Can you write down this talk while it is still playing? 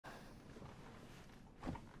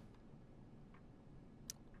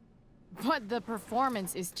But the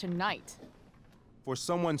performance is tonight. For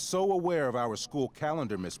someone so aware of our school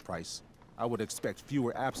calendar, Miss Price, I would expect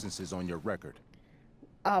fewer absences on your record.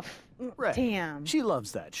 Oh, Ray, damn. she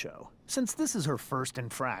loves that show. Since this is her first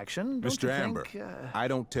infraction, don't Mr. you Amber, think, I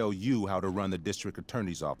don't tell you how to run the district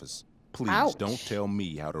attorney's office. Please Ouch. don't tell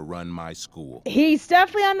me how to run my school. He's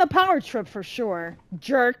definitely on the power trip for sure.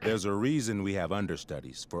 Jerk. There's a reason we have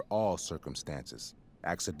understudies for all circumstances,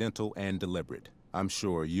 accidental and deliberate. I'm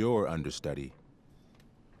sure your understudy.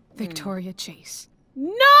 Victoria Chase.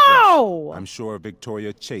 No! I'm sure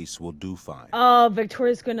Victoria Chase will do fine. Oh,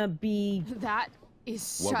 Victoria's gonna be... That is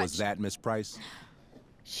such... What was that, Miss Price?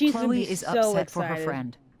 She's gonna Chloe be is so upset excited. for her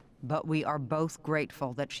friend, but we are both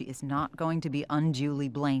grateful that she is not going to be unduly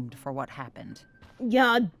blamed for what happened.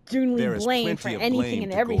 Yeah, duly There is blamed for plenty of anything blame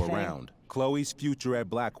and to everything. go around. Chloe's future at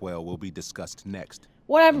Blackwell will be discussed next.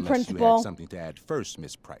 Whatever, Unless you Principal. had something to add first,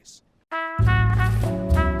 Miss Price.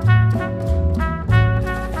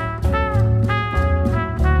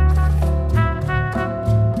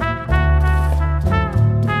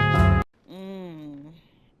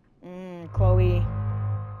 Chloe.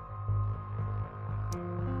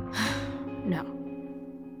 No.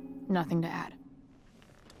 Nothing to add.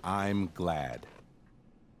 I'm glad.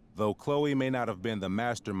 Though Chloe may not have been the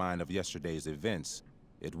mastermind of yesterday's events,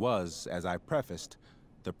 it was, as I prefaced,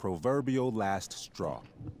 the proverbial last straw.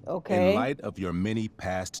 Okay. In light of your many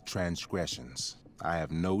past transgressions, I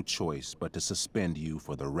have no choice but to suspend you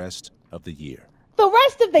for the rest of the year. The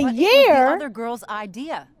rest of the But it was year? the other girl's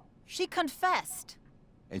idea. She confessed.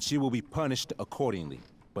 And she will be punished accordingly,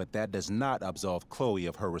 but that does not absolve Chloe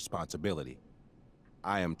of her responsibility.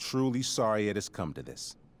 I am truly sorry it has come to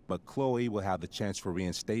this, but Chloe will have the chance for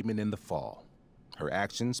reinstatement in the fall. Her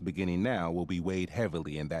actions, beginning now, will be weighed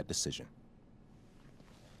heavily in that decision.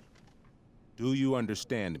 Do you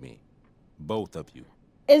understand me? Both of you.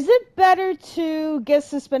 Is it better to get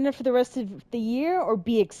suspended for the rest of the year or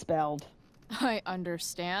be expelled? I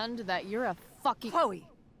understand that you're a fucking... Chloe!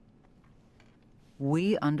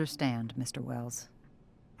 We understand, Mr. Wells.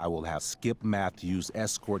 I will have Skip Matthews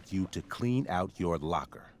escort you to clean out your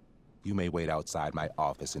locker. You may wait outside my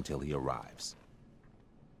office until he arrives.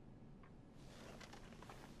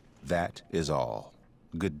 That is all.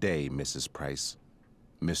 Good day, Mrs. Price.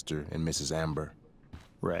 Mr. and Mrs. Amber.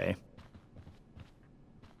 Ray?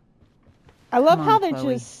 I love Come how on, they're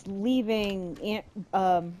Chloe. just leaving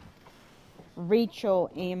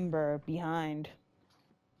Rachel Amber behind.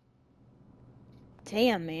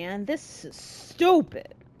 Damn, man, this is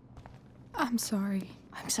stupid. I'm sorry.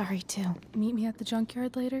 I'm sorry, too. Meet me at the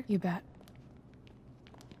junkyard later? You bet.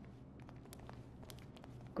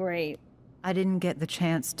 Great. I didn't get the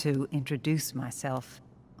chance to introduce myself.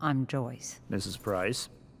 I'm Joyce. Mrs. Price?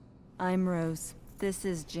 I'm Rose. This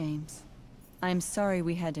is James. I'm sorry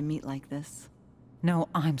we had to meet like this. No,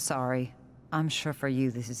 I'm sorry. I'm sure for you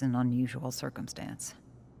this is an unusual circumstance.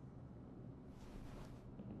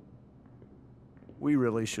 We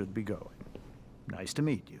really should be going. Nice to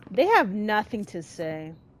meet you. They have nothing to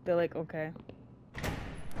say. They're like, okay.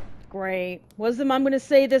 Great. What's the mom gonna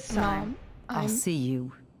say this time? Mom, I'll see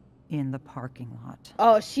you in the parking lot.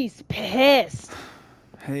 Oh, she's pissed.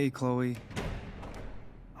 Hey, Chloe.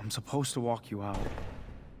 I'm supposed to walk you out.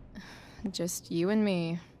 Just you and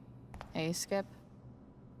me. Hey, Skip.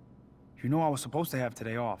 You know I was supposed to have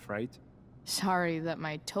today off, right? Sorry that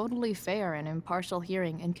my totally fair and impartial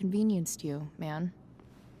hearing inconvenienced you, man.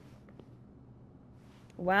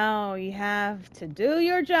 Wow, you have to do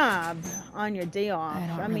your job on your day off. I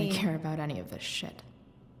don't really care about any of this shit.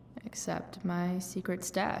 Except my secret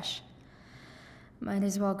stash. Might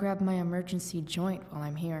as well grab my emergency joint while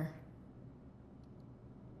I'm here.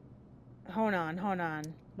 Hold on.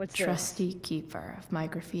 What's this? Trusty keeper of my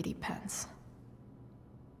graffiti pens.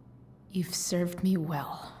 You've served me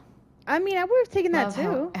well. I mean, I would have taken that Love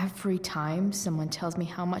how too. every time someone tells me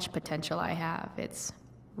how much potential I have, it's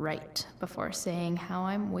right before saying how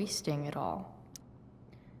I'm wasting it all.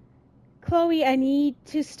 Chloe, I need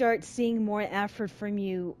to start seeing more effort from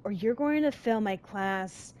you, or you're going to fail my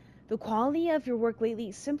class. The quality of your work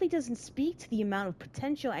lately simply doesn't speak to the amount of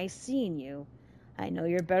potential I see in you. I know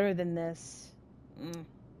you're better than this.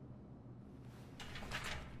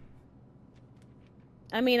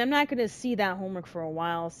 I mean, I'm not going to see that homework for a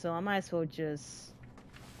while, so I might as well just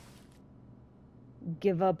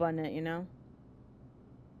give up on it, you know?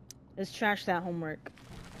 Let's trash that homework.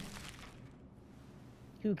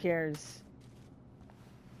 Who cares?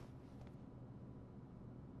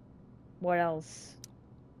 What else?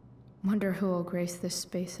 Wonder who will grace this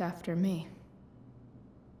space after me.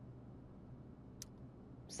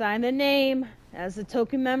 Sign the name as a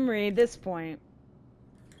token memory at this point.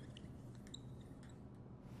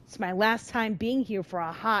 It's my last time being here for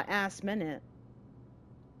a hot-ass minute.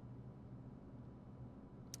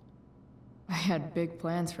 I had big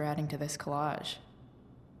plans for adding to this collage.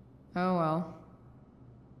 Oh well.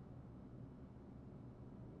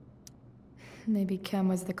 Maybe Chem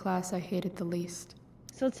was the class I hated the least.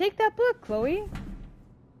 So take that book, Chloe.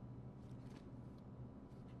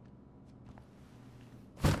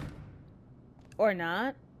 Or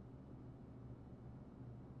not.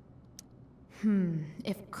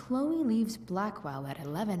 If Chloe leaves Blackwell at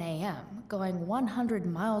 11 a.m., going 100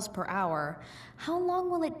 miles per hour, how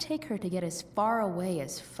long will it take her to get as far away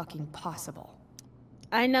as fucking possible?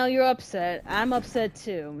 I know you're upset. I'm upset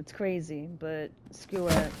too. It's crazy, but screw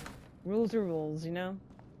it. Rules are rules, you know?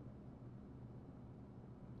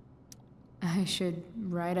 I should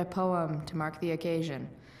write a poem to mark the occasion.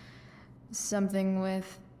 Something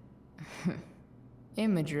with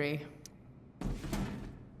imagery.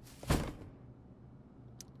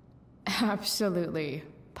 Absolutely,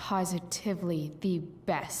 positively the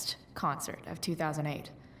best concert of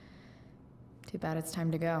 2008. Too bad it's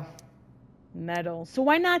time to go. Metal. So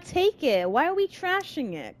why not take it? Why are we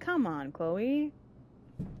trashing it? Come on, Chloe.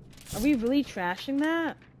 Are we really trashing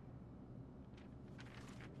that?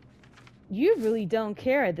 You really don't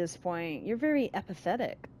care at this point. You're very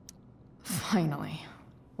apathetic. Finally,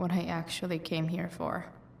 what I actually came here for.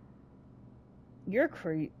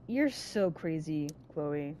 You're so crazy,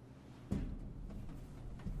 Chloe.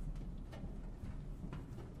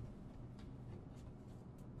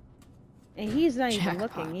 And he's not even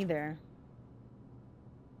Jackpot. looking either.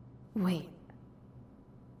 Wait.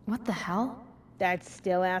 What the hell? That's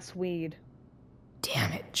still ass weed.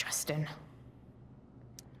 Damn it, Justin.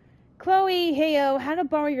 Chloe, heyo, how to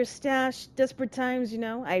borrow your stash? Desperate times, you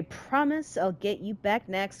know. I promise I'll get you back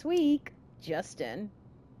next week. Justin.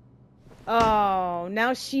 Oh,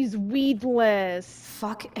 now she's weedless.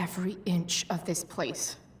 Fuck every inch of this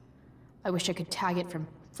place. I wish I could tag it from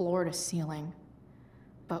floor to ceiling.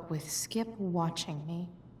 But with Skip watching me...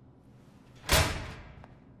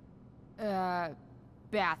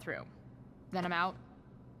 bathroom. Then I'm out.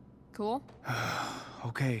 Cool?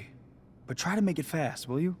 Okay, but try to make it fast,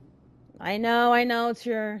 will you? I know, it's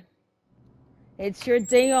your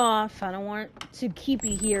day off. I don't want to keep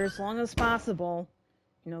you here as long as possible.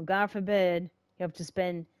 You know, God forbid you have to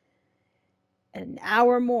spend an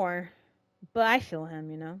hour more. But I feel him,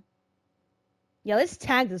 you know. Yeah, let's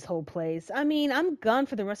tag this whole place. I mean, I'm gone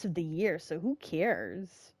for the rest of the year, so who cares?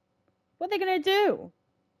 What are they gonna do?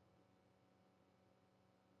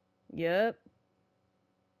 Yep.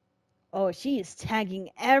 Oh, she is tagging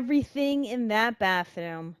everything in that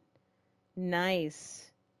bathroom. Nice.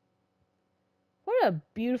 What a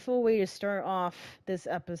beautiful way to start off this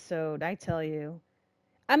episode, I tell you.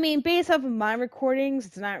 I mean, based off of my recordings,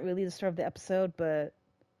 it's not really the start of the episode, but...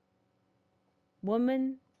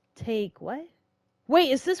 Woman, take what?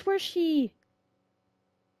 Wait, is this where she...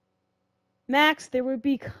 Max, there would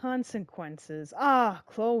be consequences. Ah,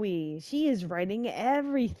 Chloe, she is writing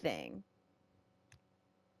everything.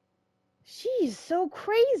 She's so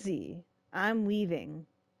crazy. I'm leaving.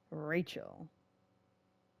 Rachel.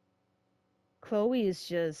 Chloe is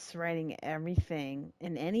just writing everything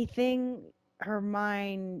and anything her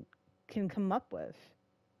mind can come up with.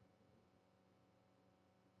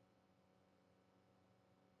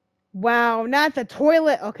 Wow, not the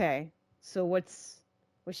toilet. Okay, so what's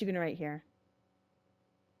she gonna write here?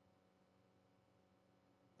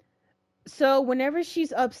 So whenever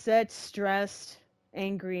she's upset, stressed,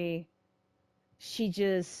 angry, she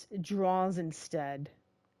just draws instead.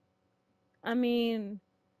 I mean,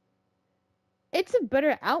 it's a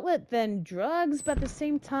better outlet than drugs, but at the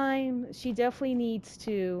same time, she definitely needs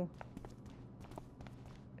to...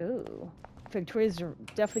 Ooh. Victoria's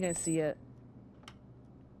definitely gonna see it.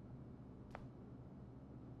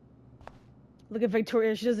 Look at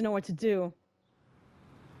Victoria, she doesn't know what to do.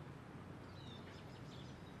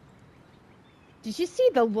 Did you see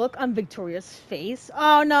the look on Victoria's face?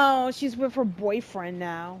 Oh no, she's with her boyfriend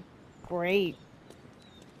now. Great.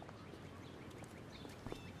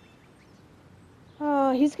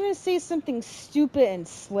 Oh, he's gonna say something stupid and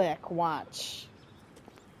slick, watch.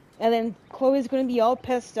 And then Chloe's gonna be all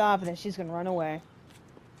pissed off and then she's gonna run away.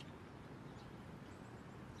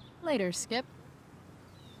 Later, Skip.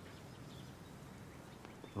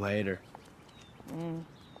 Later.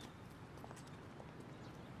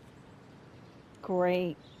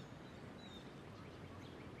 Great.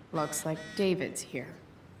 Looks like David's here.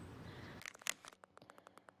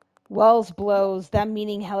 Wells blows. That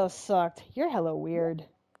meeting hella sucked. You're hella weird.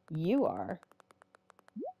 You are.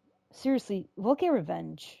 Seriously, we'll get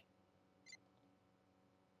revenge.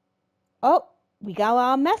 Oh, We got a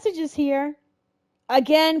lot of messages here.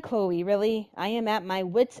 Again, Chloe, really? I am at my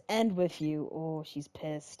wit's end with you. Oh, she's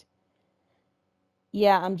pissed.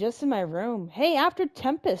 Yeah, I'm just in my room. Hey, after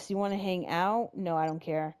Tempest, you want to hang out? No, I don't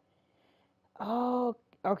care. Oh,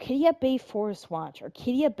 Arcadia Bay Forest Watch.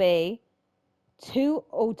 Arcadia Bay,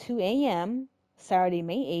 2:02 a.m., Saturday,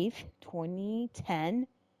 May 8th, 2010.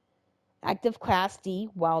 Active Class D,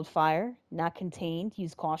 wildfire, not contained,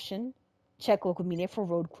 use caution. Check local media for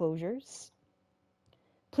road closures.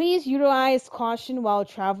 Please utilize caution while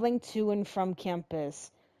traveling to and from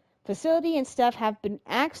campus. Facility and staff have been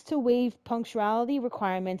asked to waive punctuality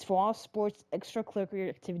requirements for all sports extracurricular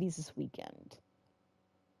activities this weekend.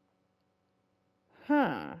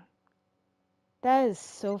 Huh. That is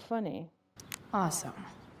so funny. Awesome.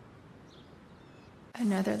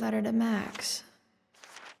 Another letter to Max.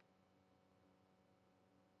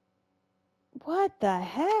 What the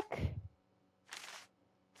heck?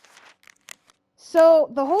 So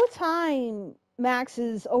the whole time Max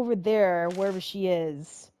is over there, wherever she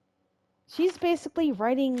is, she's basically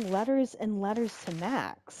writing letters and letters to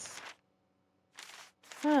Max.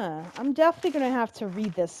 Huh. I'm definitely going to have to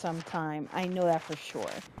read this sometime. I know that for sure.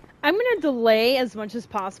 I'm going to delay as much as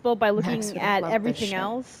possible by Max looking would at love this everything shit.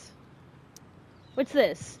 else. What's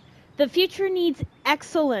this? The future needs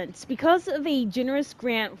excellence. Because of a generous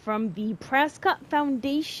grant from the Prescott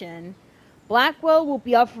Foundation, Blackwell will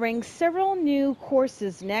be offering several new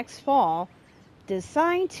courses next fall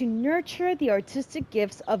designed to nurture the artistic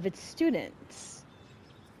gifts of its students.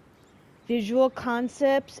 Visual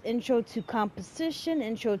concepts, intro to composition,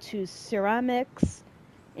 intro to ceramics,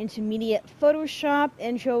 intermediate Photoshop,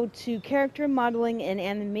 intro to character modeling and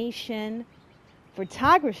animation,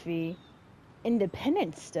 photography,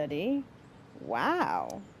 independent study.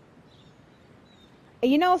 Wow.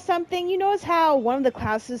 You know something? You notice how one of the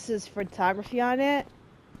classes is photography on it?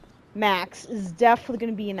 Max is definitely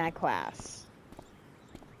going to be in that class.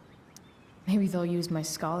 Maybe they'll use my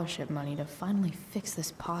scholarship money to finally fix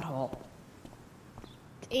this pothole.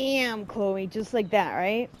 Damn, Chloe, just like that,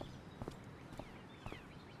 right?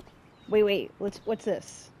 Wait, what's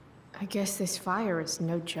this? I guess this fire is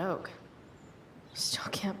no joke. Still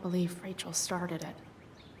can't believe Rachel started it.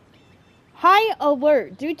 High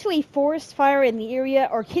alert! Due to a forest fire in the area,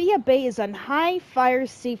 Arcadia Bay is on high fire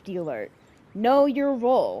safety alert. Know your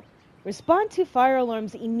role. Respond to fire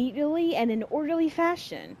alarms immediately and in orderly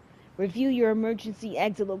fashion. Review your emergency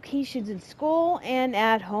exit locations in school and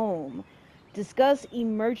at home. Discuss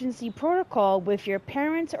emergency protocol with your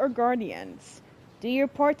parents or guardians. Do your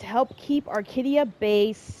part to help keep Arcadia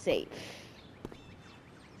Bay safe.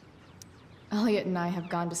 Elliot and I have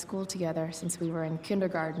gone to school together since we were in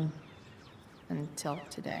kindergarten. Until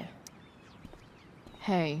today.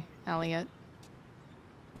 Hey, Elliot.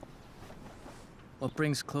 What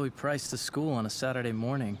brings Chloe Price to school on a Saturday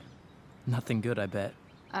morning? Nothing good, I bet.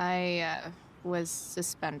 I, was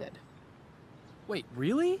suspended. Wait,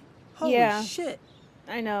 really? Holy Yeah. shit.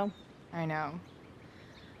 I know. I know.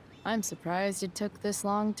 I'm surprised it took this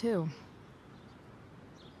long, too.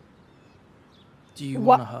 Do you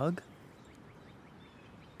What- want a hug?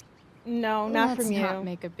 No, not Let's from you. not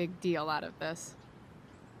make a big deal out of this.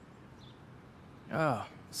 Oh,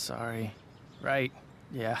 sorry. Right,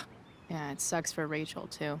 yeah. Yeah, it sucks for Rachel,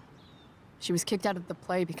 too. She was kicked out of the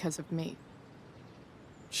play because of me.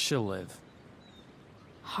 She'll live.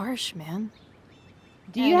 Harsh, man.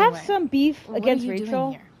 Do you have Anyway, some beef What against are you Rachel?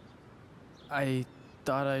 doing here? I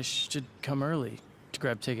thought I should come early to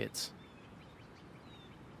grab tickets.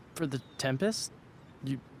 For the Tempest?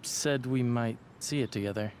 You said we might see it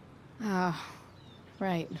together. Ah,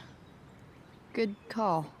 right. Good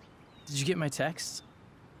call. Did you get my text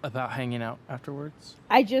about hanging out afterwards?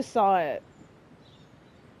 I just saw it.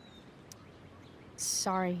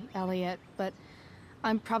 Sorry, Elliot, but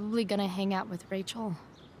I'm probably gonna hang out with Rachel.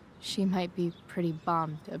 She might be pretty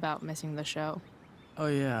bummed about missing the show. Oh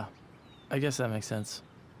yeah, I guess that makes sense.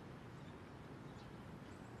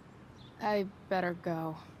 I better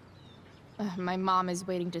go. My mom is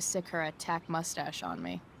waiting to sick her attack mustache on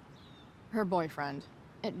me. Her boyfriend.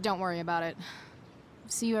 Don't worry about it.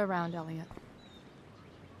 See you around, Elliot.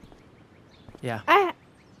 Yeah, I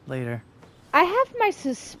later. have my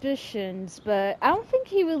suspicions, but I don't think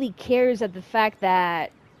he really cares at the fact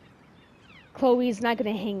that Chloe's not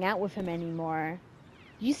gonna hang out with him anymore.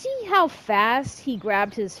 You see how fast he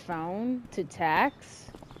grabbed his phone to text?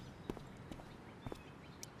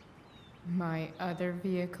 My other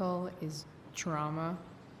vehicle is trauma.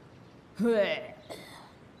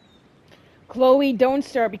 Chloe, don't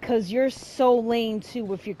start because you're so lame too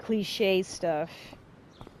with your cliche stuff.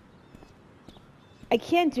 I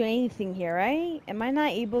can't do anything here, right? Am I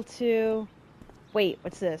not able to? Wait,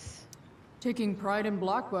 what's this? Taking pride in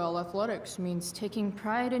Blackwell athletics means taking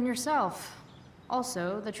pride in yourself.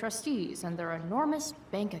 Also, the trustees and their enormous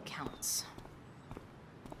bank accounts.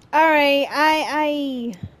 Alright,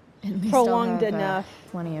 I At least prolonged I'll have, enough.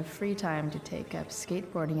 Plenty of free time to take up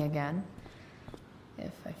skateboarding again.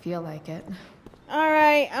 If I feel like it.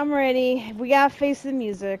 Alright, I'm ready. We gotta face the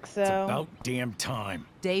music, so... It's about damn time.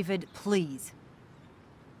 David, please.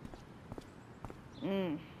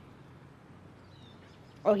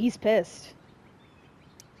 Oh, he's pissed.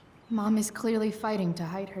 Mom is clearly fighting to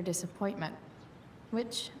hide her disappointment.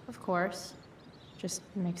 Which, of course, just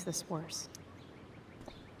makes this worse.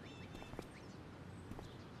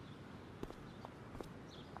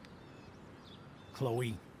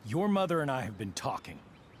 Chloe, your mother and I have been talking.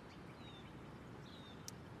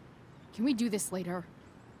 Can we do this later?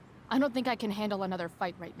 I don't think I can handle another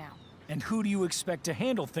fight right now. And who do you expect to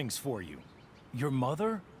handle things for you? Your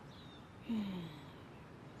mother?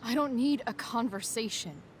 I don't need a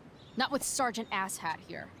conversation. Not with Sergeant Asshat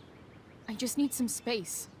here. I just need some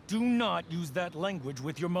space. Do not use that language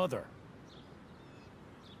with your mother.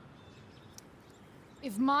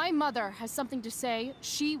 If my mother has something to say,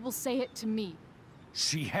 she will say it to me.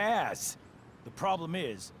 She has. The problem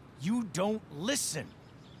is, you don't listen.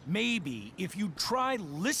 Maybe if you try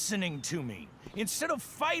listening to me, instead of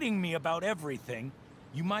fighting me about everything,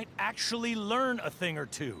 you might actually learn a thing or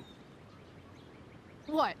two.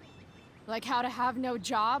 What? Like how to have no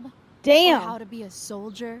job? Damn! Or how to be a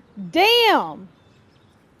soldier? Damn!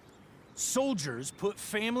 Soldiers put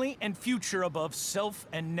family and future above self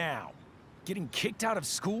and now. Getting kicked out of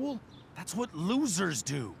school? That's what losers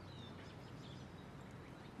do.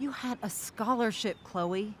 You had a scholarship,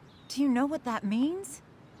 Chloe. Do you know what that means?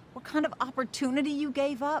 What kind of opportunity you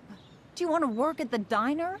gave up? Do you want to work at the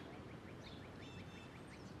diner?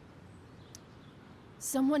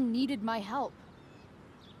 Someone needed my help.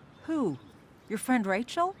 Who? Your friend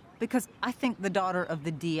Rachel? Because I think the daughter of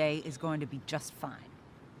the DA is going to be just fine.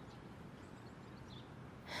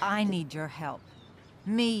 I need your help.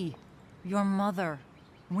 Me, your mother.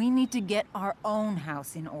 We need to get our own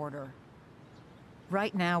house in order.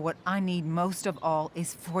 Right now, what I need most of all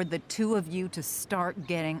is for the two of you to start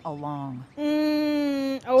getting along.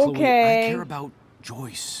 Okay. Chloe, I care about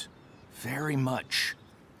Joyce very much.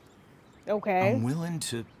 Okay. I'm willing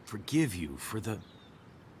to forgive you for the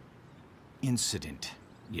incident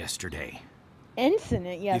yesterday.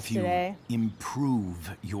 Incident yesterday. If you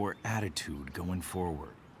improve your attitude going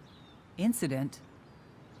forward. Incident?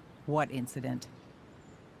 What incident?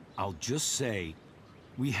 I'll just say,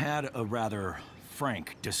 we had a rather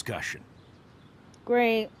frank discussion.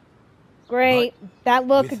 Great. Great. That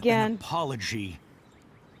look With again. an apology,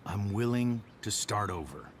 I'm willing to start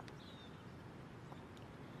over.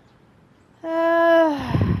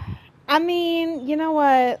 I mean, you know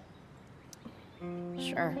what?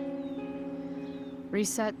 Sure.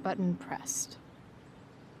 Reset button pressed.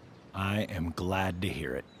 I am glad to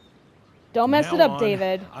hear it. Don't From mess now it up, on,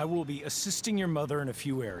 David. I will be assisting your mother in a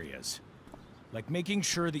few areas. Like making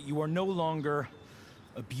sure that you are no longer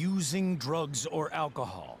abusing drugs or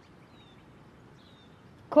alcohol.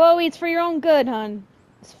 Chloe, it's for your own good, hun.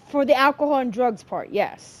 It's for the alcohol and drugs part,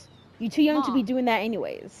 yes. You're too young to be Mom. doing that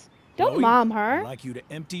anyways. Don't Chloe, mom I'd her. like you to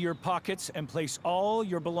empty your pockets and place all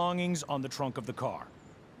your belongings on the trunk of the car.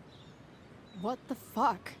 What the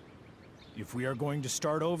fuck? If we are going to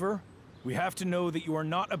start over, we have to know that you are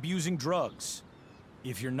not abusing drugs.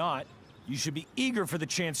 If you're not, you should be eager for the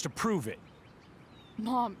chance to prove it.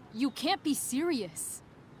 Mom, you can't be serious.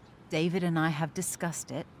 David and I have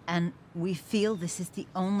discussed it, and we feel this is the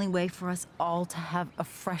only way for us all to have a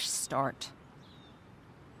fresh start.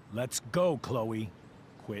 Let's go, Chloe.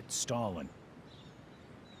 Quit stalling.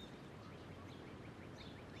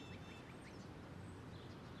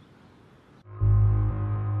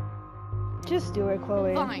 Just do it,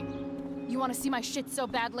 Chloe. Fine. You want to see my shit so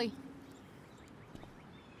badly?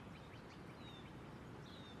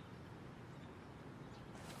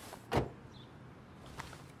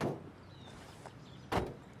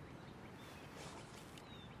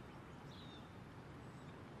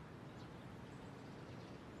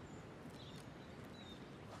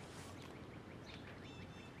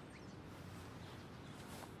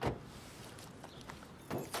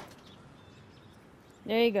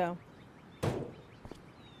 There you go.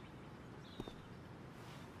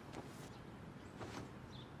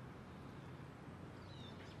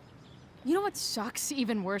 You know what sucks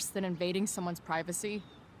even worse than invading someone's privacy?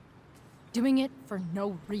 Doing it for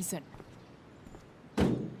no reason.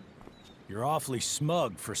 You're awfully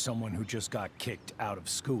smug for someone who just got kicked out of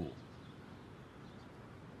school.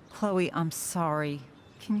 Chloe, I'm sorry.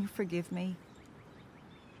 Can you forgive me?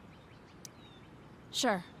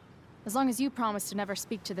 Sure. As long as you promise to never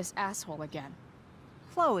speak to this asshole again.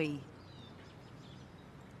 Chloe,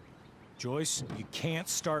 Joyce, you can't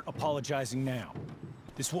start apologizing now.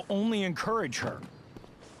 This will only encourage her.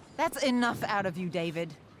 that's enough out of you,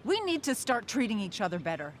 David. We need to start treating each other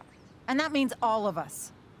better. And that means all of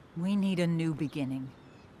us. We need a new beginning.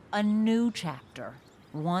 A new chapter.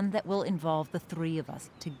 One that will involve the three of us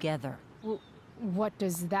together. What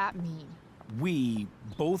does that mean? We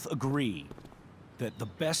both agree that the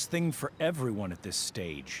best thing for everyone at this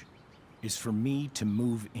stage is for me to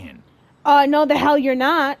move in. No, the hell you're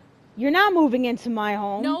not. You're not moving into my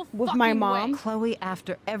home No with my fucking mom. way. Chloe,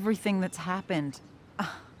 after everything that's happened,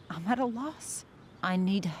 I'm at a loss. I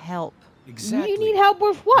need help. Exactly. You need help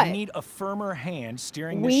with what? We need a firmer hand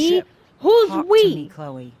steering the We? ship. Who's Talk we? to me,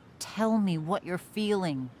 Chloe. Tell me what you're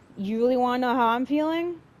feeling. You really want to know how I'm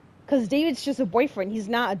feeling? Because David's just a boyfriend. He's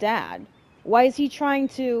not a dad. Why is he trying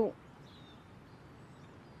to...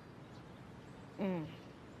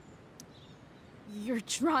 You're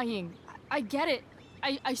trying. I get it.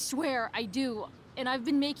 I swear, I do. And I've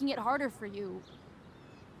been making it harder for you.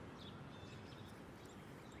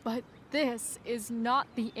 But this is not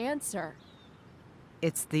the answer.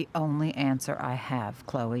 It's the only answer I have,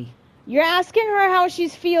 Chloe. You're asking her how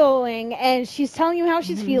she's feeling, and she's telling you how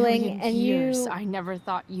she's In a feeling, million and years, you... I never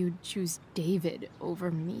thought you'd choose David over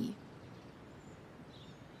me.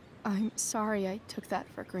 I'm sorry I took that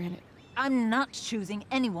for granted. I'm not choosing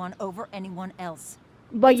anyone over anyone else.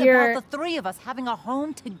 But It's you're... about the three of us having a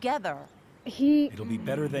home together. It'll be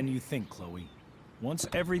better than you think, Chloe. Once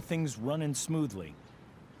everything's running smoothly,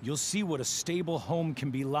 you'll see what a stable home can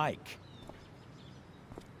be like.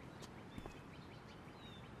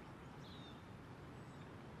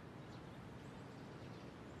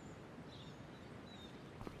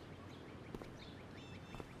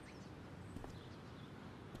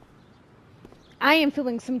 I am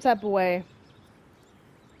feeling some type of way.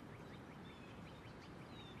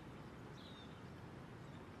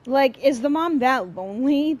 Like, is the mom that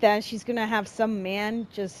lonely that she's gonna have some man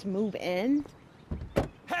just move in?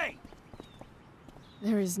 Hey!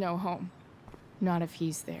 There is no home. Not if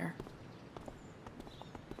he's there.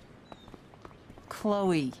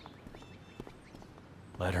 Chloe.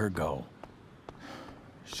 Let her go.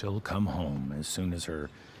 She'll come home as soon as her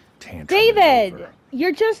tantrum is David! over.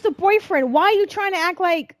 You're just a boyfriend. Why are you trying to act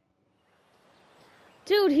like...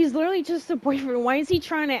 Dude, he's literally just a boyfriend. Why is he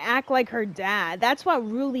trying to act like her dad? That's what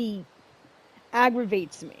really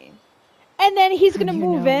aggravates me. And then he's gonna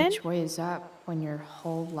move in Which way is up when your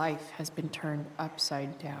whole life has been turned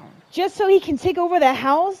upside down? just so he can take over the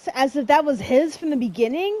house as if that was his from the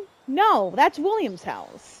beginning? No, that's William's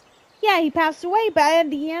house. Yeah, he passed away, but at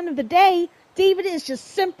the end of the day, David is just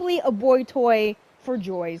simply a boy toy for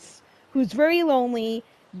Joyce, who's very lonely,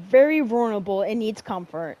 very vulnerable, and needs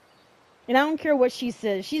comfort. And I don't care what she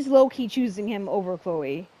says, she's low-key choosing him over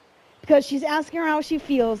Chloe. Because she's asking her how she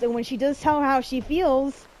feels, and when she does tell her how she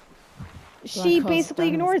feels, she Black Hole's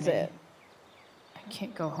basically done with ignores me. it. I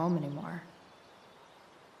can't go home anymore.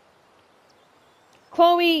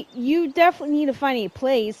 Chloe, you definitely need to find a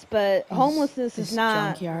place, but homelessness This is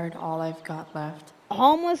not... junkyard all I've got left.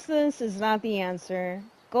 Homelessness is not the answer.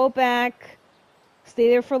 Go back, stay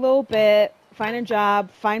there for a little bit, find a job,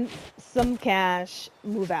 find some cash,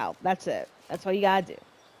 move out. That's it. That's all you gotta do.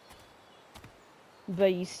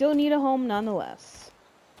 But you still need a home nonetheless.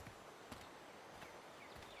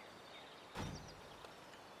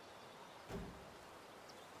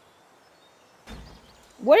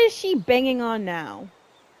 What is she banging on now?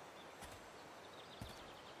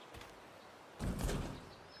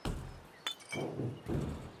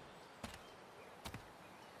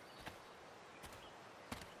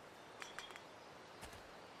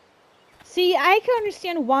 See, I can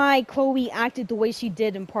understand why Chloe acted the way she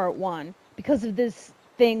did in part 1. Because of this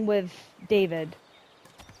thing with David.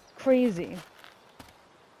 Crazy.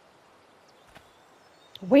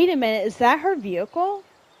 Wait a minute, is that her vehicle?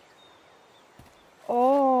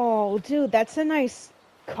 Oh, dude, that's a nice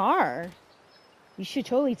car. You should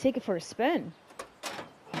totally take it for a spin.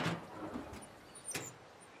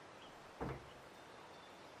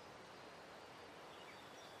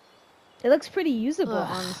 It looks pretty usable,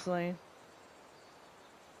 honestly.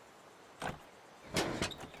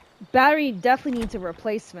 Battery definitely needs a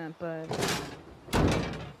replacement, but...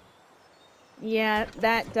 Yeah,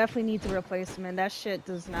 that definitely needs a replacement. That shit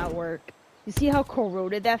does not work. You see how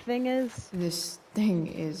corroded that thing is? This thing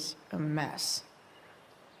is a mess.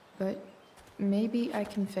 But maybe I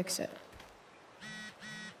can fix it.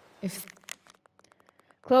 If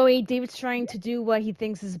Chloe, David's trying to do what he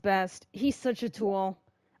thinks is best. He's such a tool.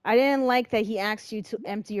 I didn't like that he asked you to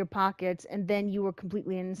empty your pockets and then you were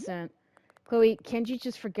completely innocent. Chloe, can't you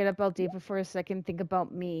just forget about David for a second? Think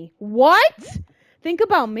about me. What? Think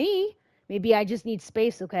about me? Maybe I just need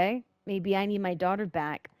space, okay? Maybe I need my daughter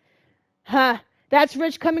back. Huh. That's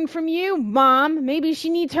rich coming from you, Mom. Maybe she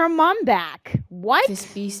needs her mom back. What? If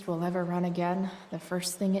this beast will ever run again, the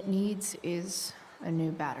first thing it needs is a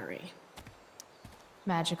new battery.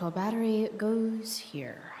 Magical battery goes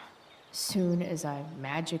here. Soon as I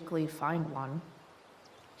magically find one.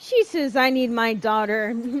 She says I need my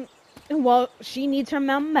daughter. Well, she needs her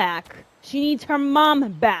mom back. She needs her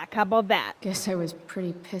mom back. How about that? Guess I was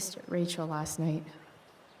pretty pissed at Rachel last night.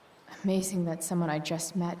 Amazing that someone I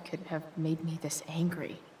just met could have made me this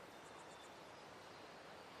angry.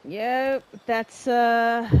 Yep, that's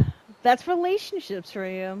relationships for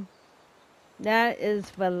you. That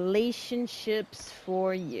is relationships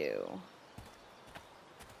for you.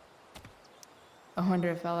 I wonder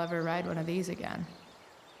if I'll ever ride one of these again.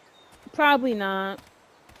 Probably not.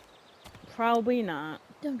 Probably not.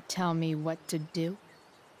 Don't tell me what to do.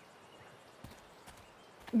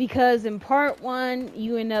 Because in part 1,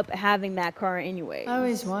 you end up having that car anyways. I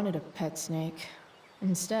always wanted a pet snake.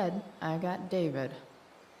 Instead, I got David.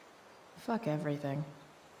 Fuck everything.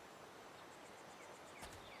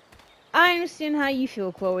 I understand how you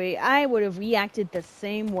feel, Chloe. I would have reacted the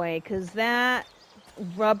same way, because that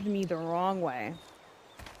rubbed me the wrong way.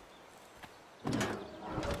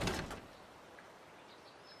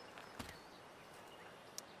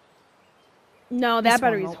 No, that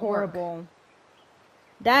battery is horrible.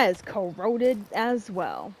 That is corroded as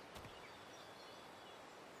well.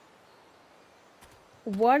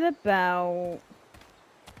 What about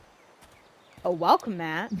a welcome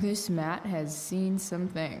mat? This mat has seen some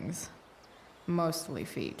things. Mostly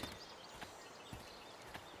feet.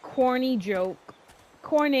 Corny joke.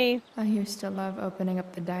 Corny. I used to love opening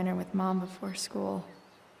up the diner with Mom before school.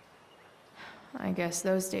 I guess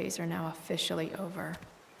those days are now officially over.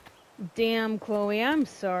 Damn, Chloe, I'm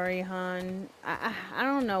sorry, hon. I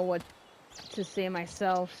don't know what to say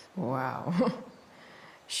myself. Wow.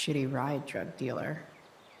 Shitty ride, drug dealer.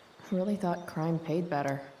 Really thought crime paid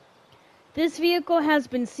better. This vehicle has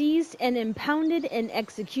been seized and impounded in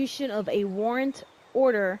execution of a warrant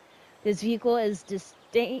order. This vehicle is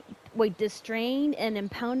distrained and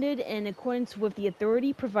impounded in accordance with the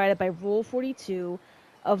authority provided by Rule 42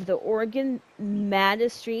 of the Oregon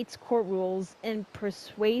Magistrates Court Rules in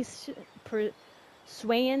pursuance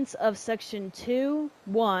of Section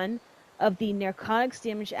 2(1) of the Narcotics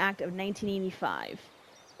Damage Act of 1985.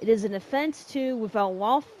 It is an offense to, without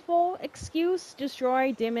lawful excuse,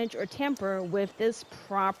 destroy, damage, or tamper with this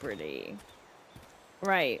property.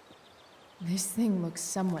 Right. This thing looks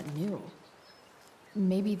somewhat new.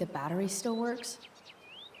 Maybe the battery still works?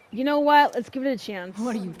 You know what? Let's give it a chance.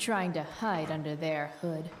 What are you trying to hide under there,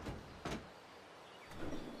 Hood?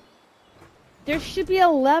 There should be a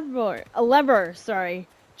lever, sorry.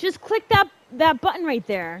 Just click that button right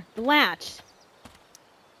there. The latch.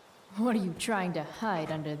 What are you trying to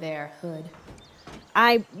hide under there, Hood?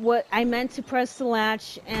 I meant to press the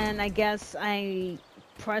latch, and I guess I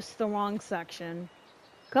pressed the wrong section.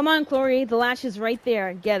 Come on, Chloe, the latch is right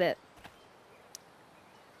there. Get it.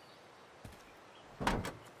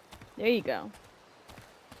 There you go.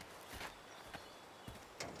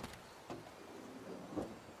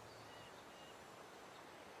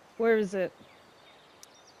 Where is it?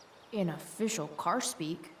 In official car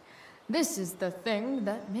speak, this is the thing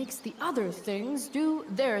that makes the other things do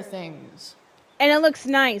their things. And it looks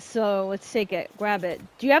nice, so let's take it. Grab it.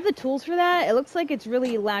 Do you have the tools for that? It looks like it's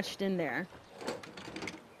really latched in there.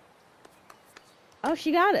 Oh,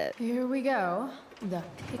 she got it. Here we go. The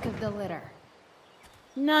pick of the litter.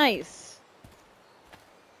 Nice.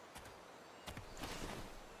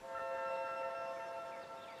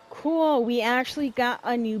 Cool, we actually got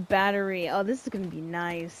a new battery. Oh, this is gonna be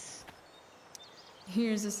nice.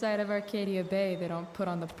 Here's a side of Arcadia Bay they don't put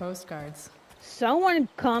on the postcards. Someone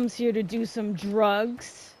comes here to do some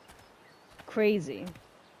drugs. Crazy.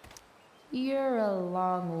 You're a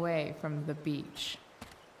long way from the beach.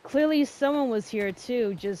 Clearly someone was here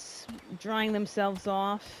too, just drying themselves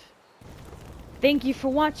off. Thank you for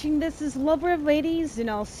watching. This is Lover of Ladies, and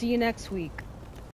I'll see you next week.